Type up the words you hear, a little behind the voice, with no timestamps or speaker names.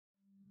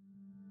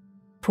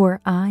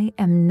For I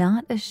am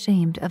not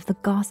ashamed of the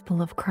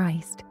gospel of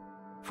Christ,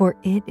 for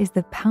it is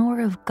the power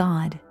of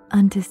God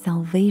unto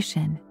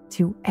salvation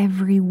to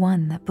every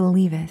one that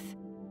believeth,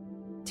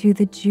 to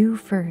the Jew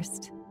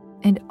first,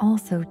 and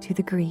also to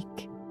the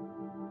Greek.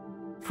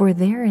 For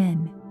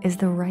therein is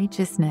the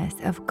righteousness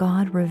of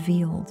God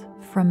revealed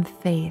from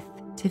faith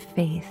to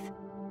faith.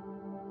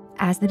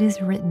 As it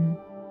is written,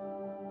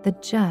 the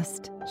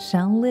just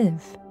shall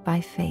live by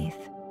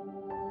faith.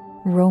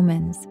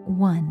 Romans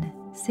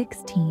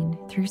 1:16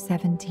 through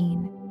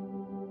 17.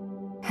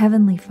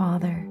 Heavenly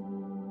Father,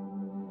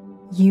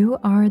 you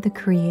are the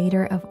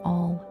creator of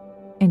all,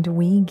 and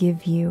we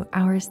give you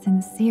our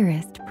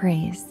sincerest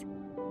praise.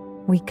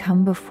 We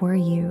come before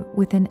you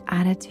with an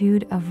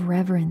attitude of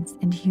reverence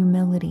and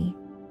humility,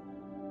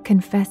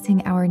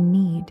 confessing our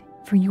need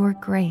for your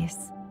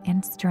grace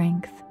and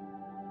strength.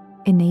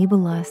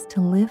 Enable us to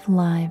live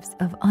lives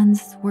of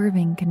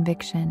unswerving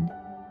conviction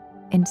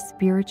and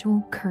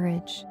spiritual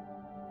courage,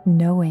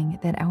 knowing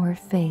that our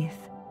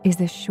faith is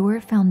a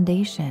sure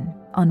foundation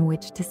on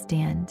which to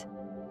stand.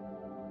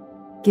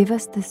 Give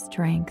us the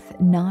strength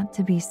not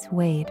to be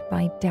swayed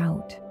by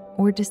doubt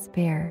or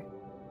despair,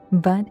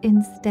 but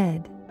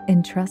instead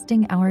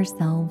entrusting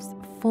ourselves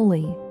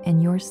fully in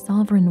your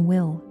sovereign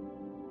will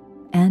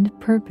and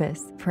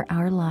purpose for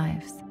our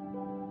lives.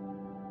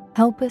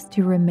 Help us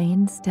to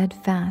remain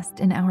steadfast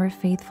in our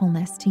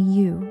faithfulness to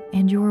you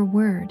and your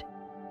word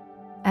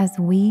as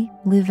we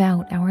live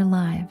out our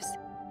lives,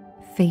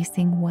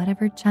 facing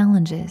whatever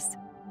challenges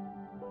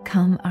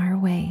come our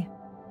way.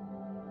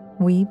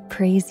 We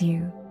praise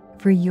you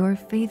for your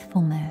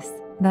faithfulness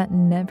that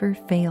never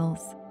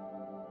fails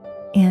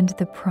and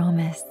the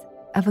promise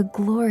of a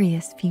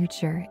glorious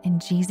future in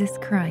Jesus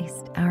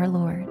Christ our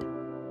Lord.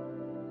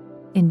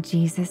 In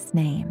Jesus'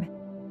 name,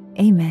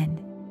 amen.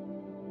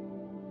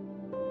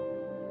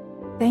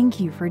 Thank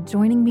you for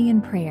joining me in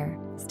prayer.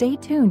 Stay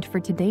tuned for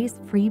today's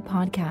free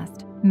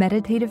podcast,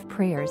 Meditative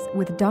Prayers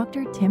with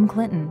Dr. Tim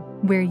Clinton,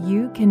 where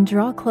you can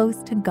draw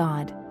close to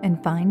God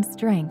and find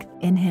strength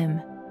in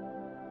Him.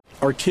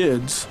 Our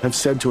kids have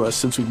said to us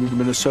since we moved to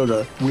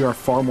Minnesota, we are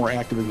far more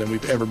active than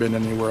we've ever been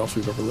anywhere else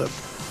we've ever lived.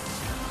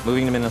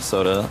 Moving to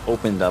Minnesota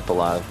opened up a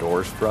lot of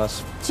doors for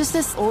us. Just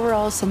this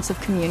overall sense of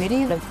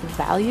community, of the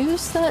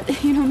values that,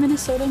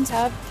 Minnesotans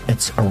have.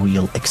 It's a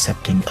real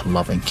accepting,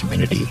 loving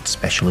community,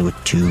 especially with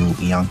 2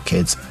 young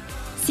kids.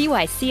 See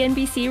why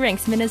CNBC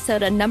ranks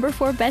Minnesota number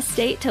 4 best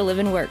state to live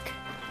and work.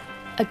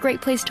 A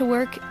great place to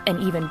work, an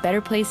even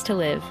better place to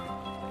live.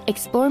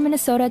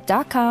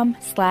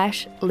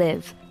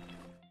 ExploreMinnesota.com/live.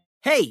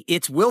 Hey,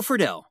 it's Will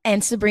Friedle.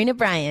 And Sabrina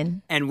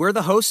Bryan. And we're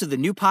the hosts of the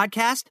new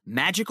podcast,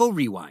 Magical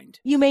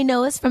Rewind. You may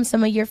know us from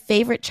some of your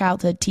favorite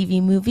childhood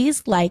TV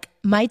movies like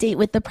My Date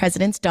with the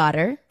President's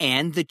Daughter.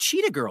 And the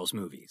Cheetah Girls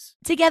movies.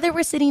 Together,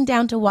 we're sitting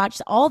down to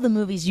watch all the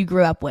movies you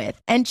grew up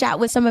with and chat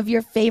with some of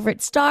your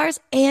favorite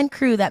stars and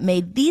crew that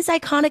made these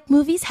iconic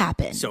movies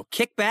happen. So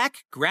kick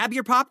back, grab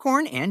your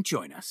popcorn, and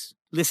join us.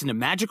 Listen to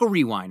Magical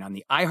Rewind on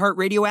the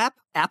iHeartRadio app,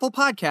 Apple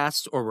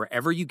Podcasts, or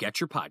wherever you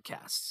get your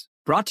podcasts.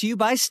 Brought to you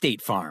by State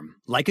Farm.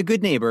 Like a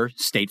good neighbor,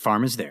 State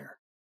Farm is there.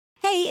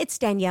 Hey, it's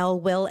Danielle,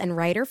 Will, and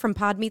Ryder from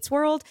Pod Meets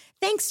World.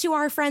 Thanks to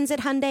our friends at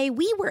Hyundai,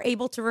 we were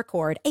able to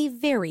record a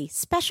very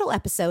special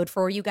episode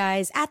for you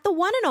guys at the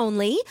one and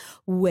only,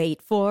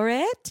 wait for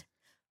it,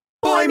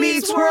 Boy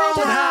Meets World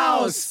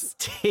House!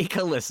 Take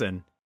a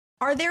listen.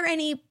 Are there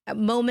any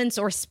moments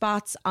or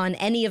spots on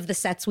any of the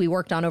sets we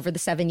worked on over the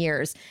 7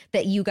 years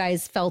that you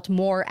guys felt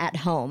more at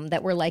home,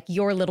 that were like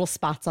your little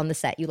spots on the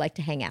set you like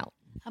to hang out?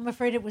 I'm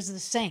afraid it was the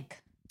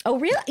sink. Oh,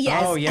 really?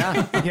 Yes. Oh,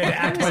 yeah. You had to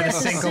act by the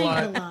sink a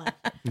lot.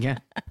 Yeah.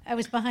 I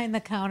was behind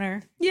the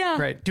counter. Yeah.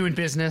 Right. Doing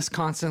business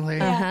constantly.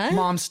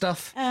 Mom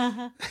stuff.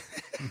 And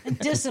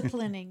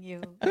disciplining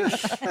you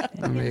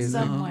in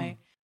some way.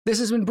 This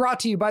has been brought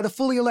to you by the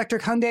fully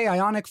electric Hyundai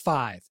Ioniq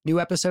 5. New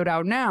episode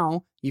out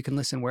now. You can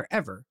listen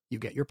wherever you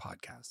get your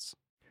podcasts.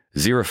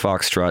 Zero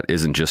Foxtrot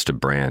isn't just a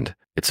brand,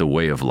 it's a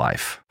way of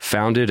life.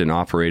 Founded and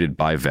operated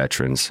by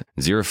veterans,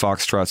 Zero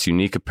Foxtrot's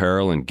unique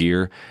apparel and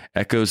gear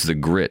echoes the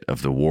grit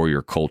of the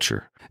warrior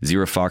culture.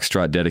 Zero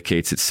Foxtrot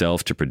dedicates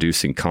itself to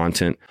producing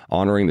content,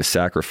 honoring the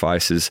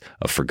sacrifices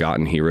of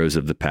forgotten heroes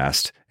of the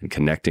past, and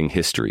connecting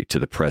history to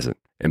the present.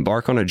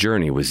 Embark on a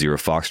journey with Zero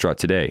Foxtrot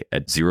today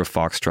at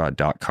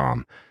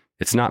zerofoxtrot.com.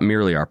 It's not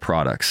merely our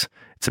products,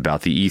 it's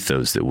about the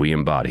ethos that we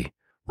embody.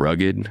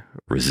 Rugged,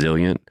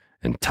 resilient,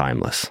 and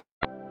timeless.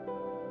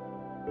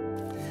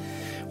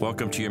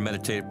 Welcome to your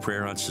meditative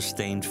prayer on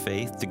sustained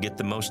faith. To get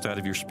the most out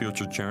of your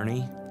spiritual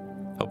journey,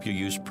 hope you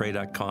use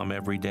pray.com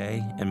every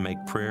day and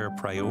make prayer a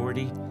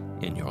priority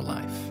in your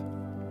life.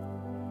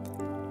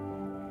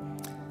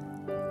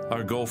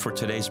 Our goal for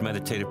today's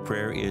meditative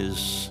prayer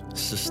is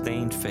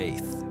sustained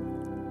faith.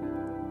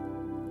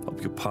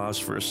 Hope you pause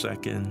for a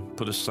second,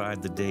 put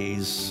aside the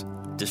day's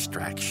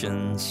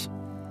distractions,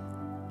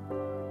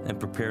 and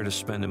prepare to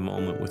spend a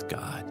moment with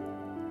God.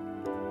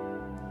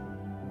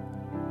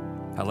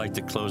 I like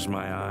to close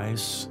my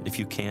eyes. If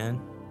you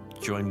can,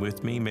 join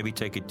with me. Maybe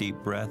take a deep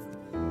breath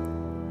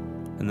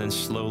and then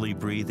slowly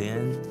breathe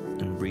in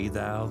and breathe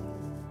out.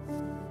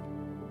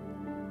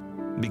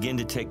 Begin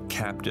to take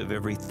captive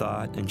every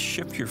thought and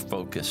shift your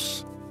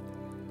focus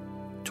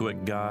to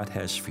what God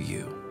has for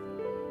you.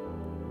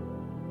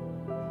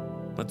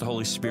 Let the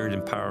Holy Spirit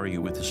empower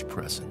you with His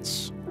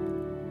presence.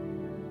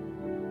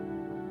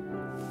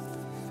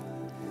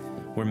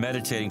 We're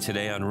meditating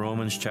today on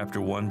Romans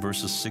chapter 1,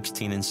 verses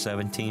 16 and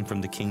 17 from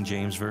the King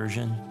James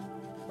Version.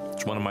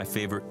 It's one of my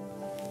favorite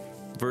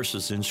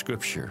verses in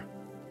Scripture.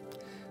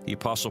 The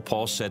Apostle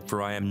Paul said,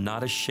 "For I am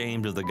not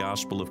ashamed of the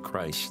gospel of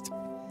Christ.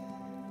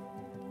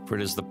 For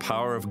it is the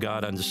power of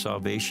God unto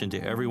salvation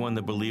to everyone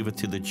that believeth,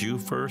 to the Jew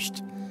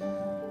first,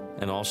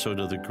 and also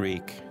to the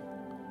Greek.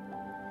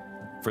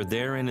 For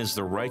therein is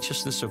the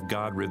righteousness of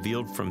God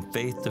revealed from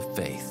faith to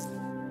faith,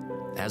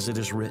 as it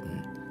is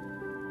written,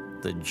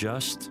 the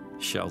just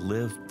shall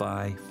live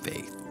by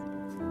faith."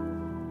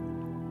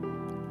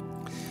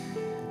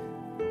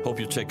 Hope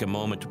you'll take a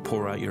moment to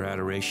pour out your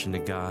adoration to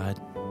God.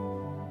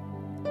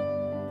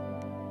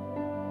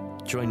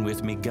 Join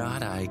with me.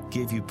 God, I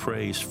give you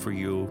praise for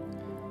you.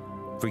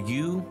 For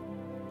you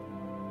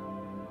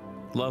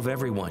love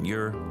everyone.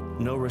 You're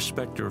no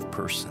respecter of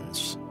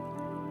persons.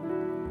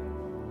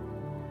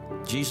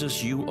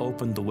 Jesus, you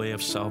opened the way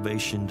of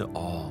salvation to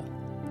all,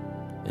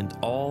 and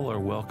all are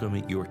welcome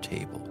at your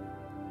table.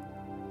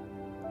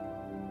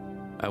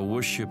 I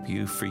worship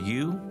you, for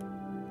you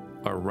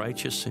are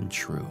righteous and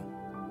true.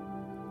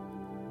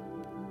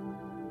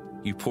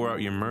 You pour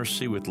out your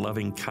mercy with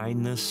loving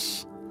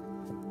kindness.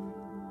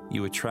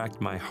 You attract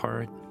my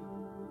heart.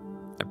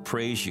 I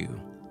praise you,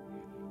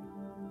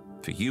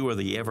 for you are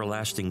the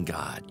everlasting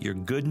God. Your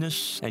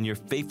goodness and your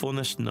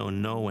faithfulness know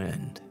no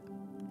end.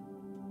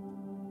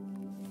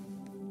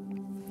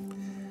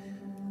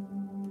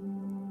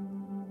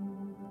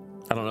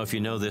 I don't know if you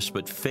know this,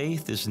 but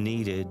faith is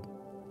needed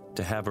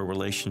to have a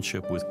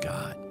relationship with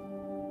God.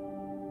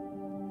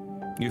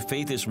 Your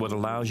faith is what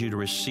allows you to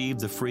receive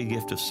the free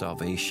gift of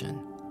salvation.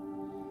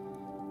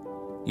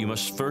 You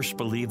must first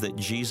believe that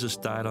Jesus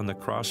died on the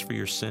cross for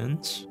your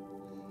sins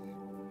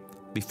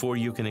before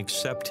you can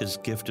accept His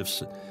gift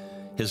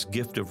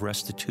of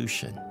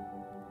restitution.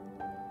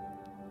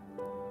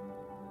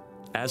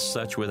 As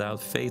such, without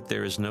faith,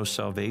 there is no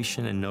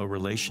salvation and no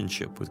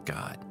relationship with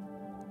God.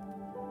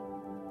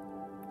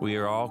 We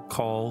are all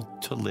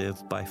called to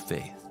live by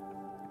faith,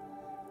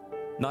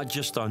 not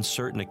just on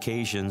certain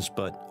occasions,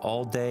 but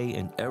all day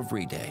and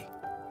every day.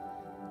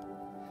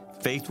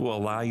 Faith will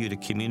allow you to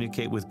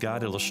communicate with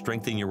God. It'll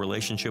strengthen your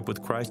relationship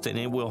with Christ, and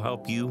it will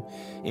help you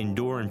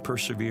endure and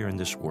persevere in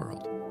this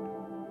world.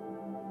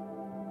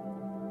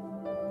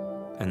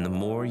 And the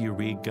more you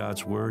read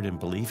God's Word and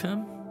believe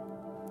Him,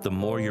 the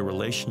more your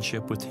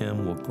relationship with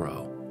Him will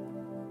grow.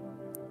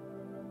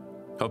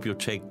 Hope you'll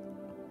take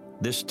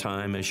this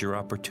time as your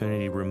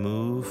opportunity to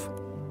remove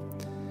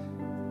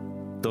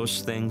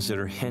those things that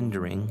are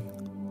hindering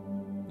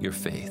your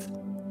faith.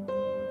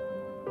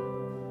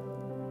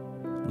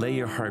 Lay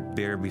your heart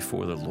bare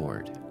before the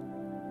Lord.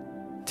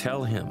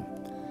 Tell Him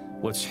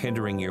what's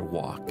hindering your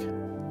walk,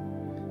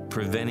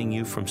 preventing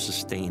you from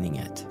sustaining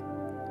it.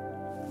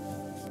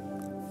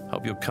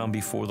 Hope you'll come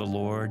before the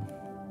Lord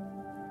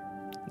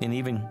and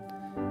even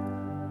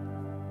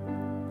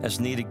as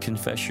needed,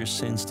 confess your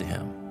sins to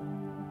Him.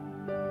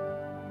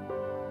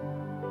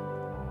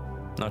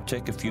 Now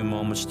take a few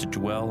moments to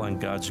dwell on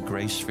God's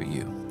grace for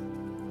you.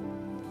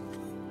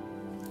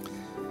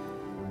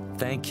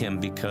 Thank Him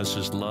because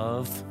His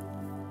love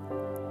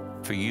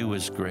for you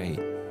is great.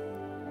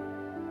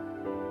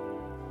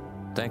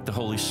 Thank the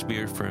Holy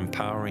Spirit for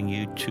empowering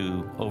you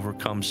to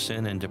overcome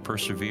sin and to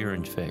persevere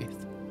in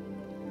faith.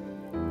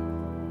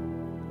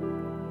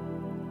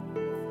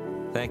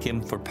 Thank Him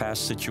for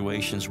past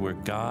situations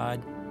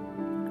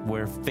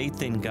where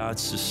faith in God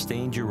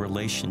sustained your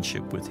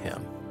relationship with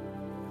Him.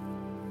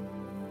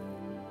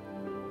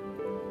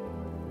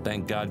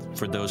 Thank God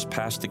for those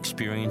past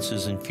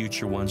experiences and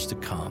future ones to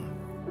come.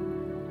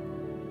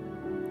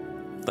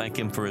 Thank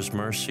Him for His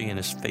mercy and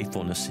His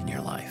faithfulness in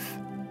your life.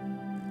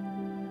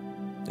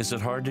 Is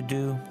it hard to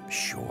do?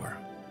 Sure.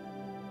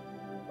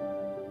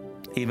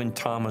 Even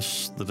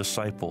Thomas, the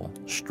disciple,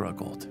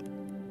 struggled.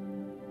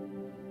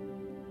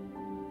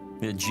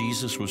 Yet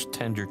Jesus was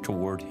tender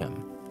toward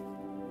him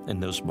in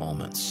those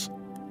moments.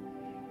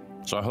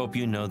 So I hope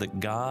you know that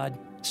God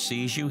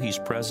sees you, He's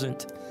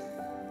present,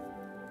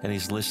 and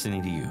He's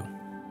listening to you.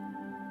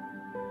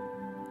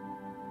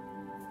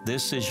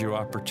 This is your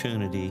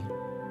opportunity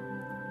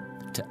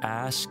to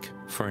ask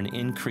for an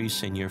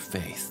increase in your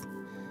faith.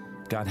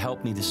 God,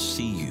 help me to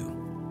see you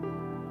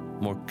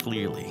more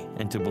clearly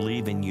and to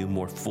believe in you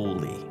more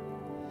fully.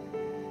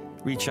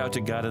 Reach out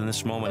to God in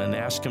this moment and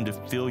ask Him to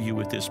fill you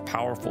with His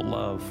powerful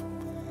love.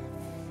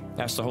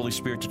 Ask the Holy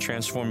Spirit to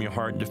transform your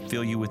heart and to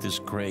fill you with His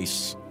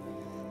grace.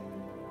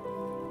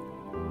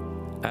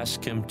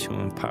 Ask Him to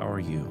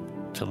empower you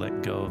to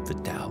let go of the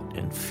doubt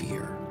and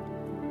fear.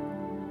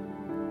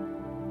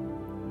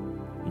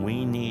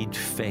 We need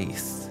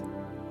faith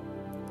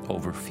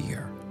over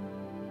fear.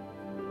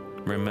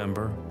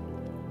 Remember,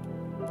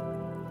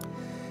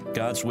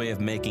 God's way of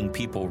making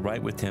people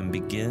right with Him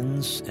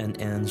begins and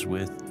ends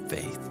with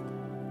faith.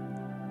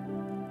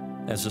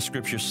 As the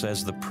scripture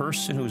says, the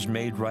person who is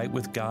made right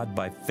with God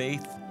by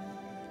faith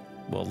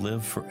will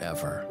live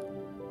forever.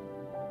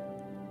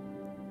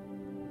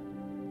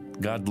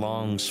 God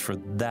longs for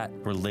that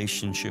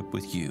relationship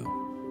with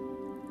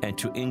you and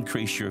to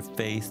increase your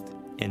faith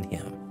in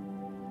Him.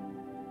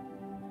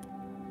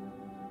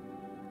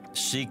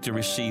 Seek to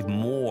receive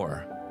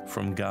more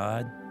from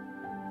God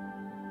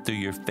through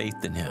your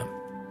faith in Him.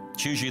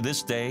 Choose you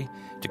this day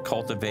to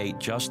cultivate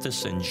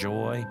justice and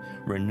joy,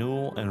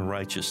 renewal and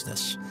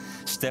righteousness.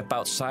 Step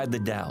outside the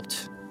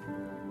doubt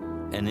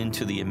and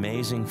into the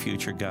amazing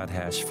future God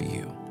has for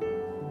you.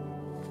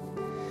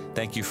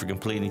 Thank you for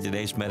completing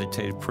today's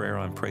meditative prayer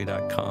on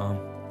pray.com.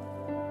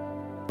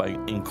 By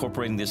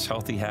incorporating this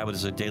healthy habit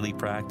as a daily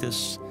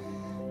practice,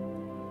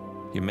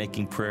 you're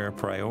making prayer a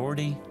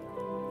priority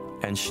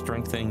and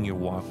strengthening your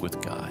walk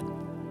with God.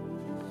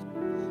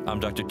 I'm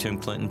Dr. Tim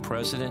Clinton,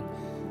 President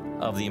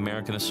of the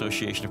American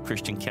Association of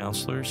Christian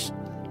Counselors.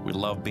 We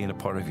love being a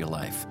part of your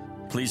life.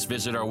 Please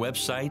visit our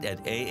website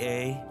at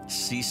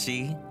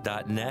aacc.net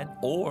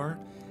or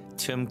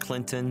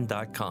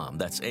timclinton.com.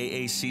 That's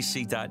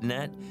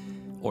aacc.net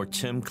or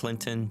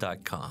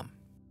timclinton.com.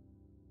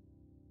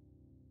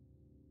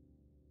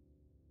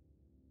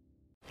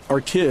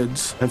 Our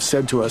kids have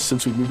said to us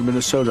since we moved to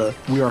Minnesota,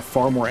 we are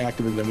far more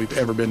active than we've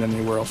ever been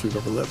anywhere else we've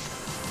ever lived.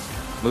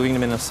 Moving to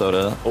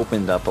Minnesota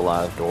opened up a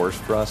lot of doors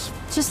for us.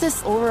 Just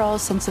this overall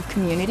sense of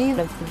community,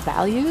 of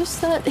values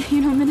that,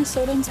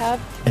 Minnesotans have.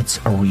 It's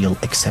a real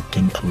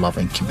accepting,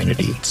 loving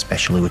community,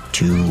 especially with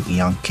 2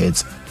 young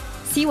kids.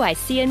 See why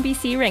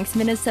CNBC ranks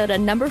Minnesota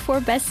number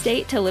 4 best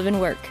state to live and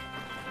work.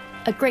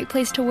 A great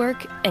place to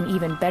work, an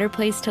even better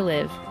place to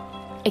live.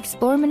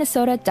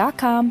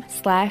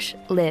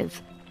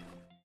 ExploreMinnesota.com/live.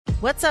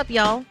 What's up,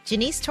 y'all?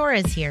 Janice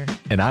Torres here.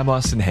 And I'm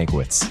Austin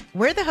Hankwitz.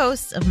 We're the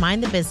hosts of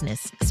Mind the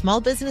Business, Small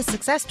Business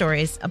Success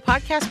Stories, a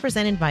podcast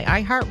presented by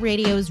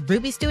iHeartRadio's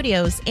Ruby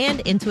Studios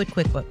and Intuit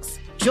QuickBooks.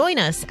 Join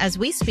us as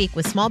we speak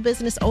with small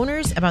business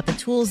owners about the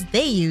tools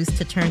they use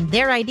to turn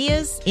their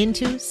ideas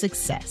into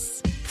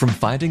success. From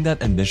finding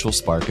that initial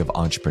spark of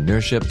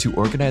entrepreneurship to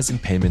organizing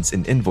payments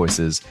and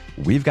invoices,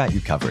 we've got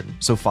you covered.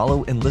 So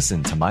follow and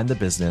listen to Mind the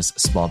Business,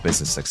 Small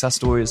Business Success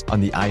Stories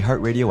on the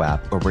iHeartRadio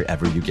app or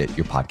wherever you get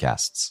your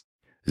podcasts.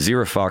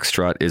 Zero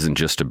Foxtrot isn't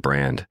just a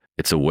brand,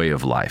 it's a way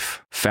of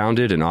life.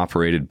 Founded and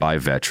operated by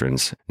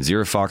veterans,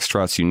 Zero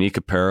Foxtrot's unique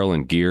apparel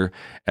and gear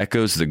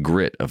echoes the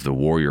grit of the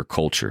warrior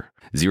culture.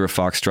 Zero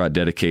Foxtrot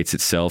dedicates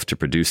itself to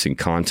producing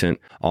content,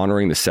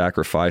 honoring the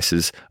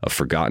sacrifices of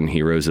forgotten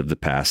heroes of the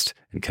past,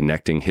 and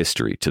connecting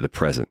history to the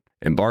present.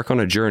 Embark on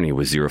a journey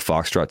with Zero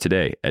Foxtrot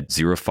today at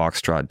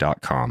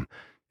zerofoxtrot.com.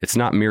 It's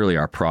not merely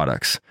our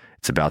products,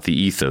 it's about the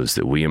ethos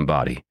that we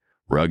embody.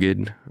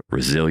 Rugged,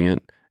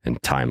 resilient,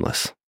 and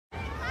timeless.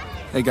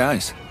 Hey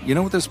guys, you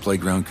know what this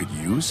playground could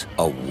use?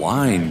 A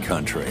wine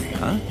country,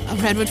 huh? A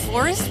redwood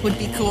forest would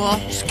be cool.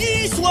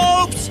 Ski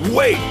slopes!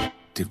 Wait!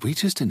 Did we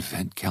just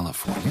invent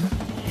California?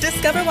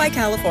 Discover why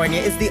California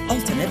is the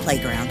ultimate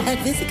playground at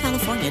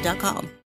visitcalifornia.com.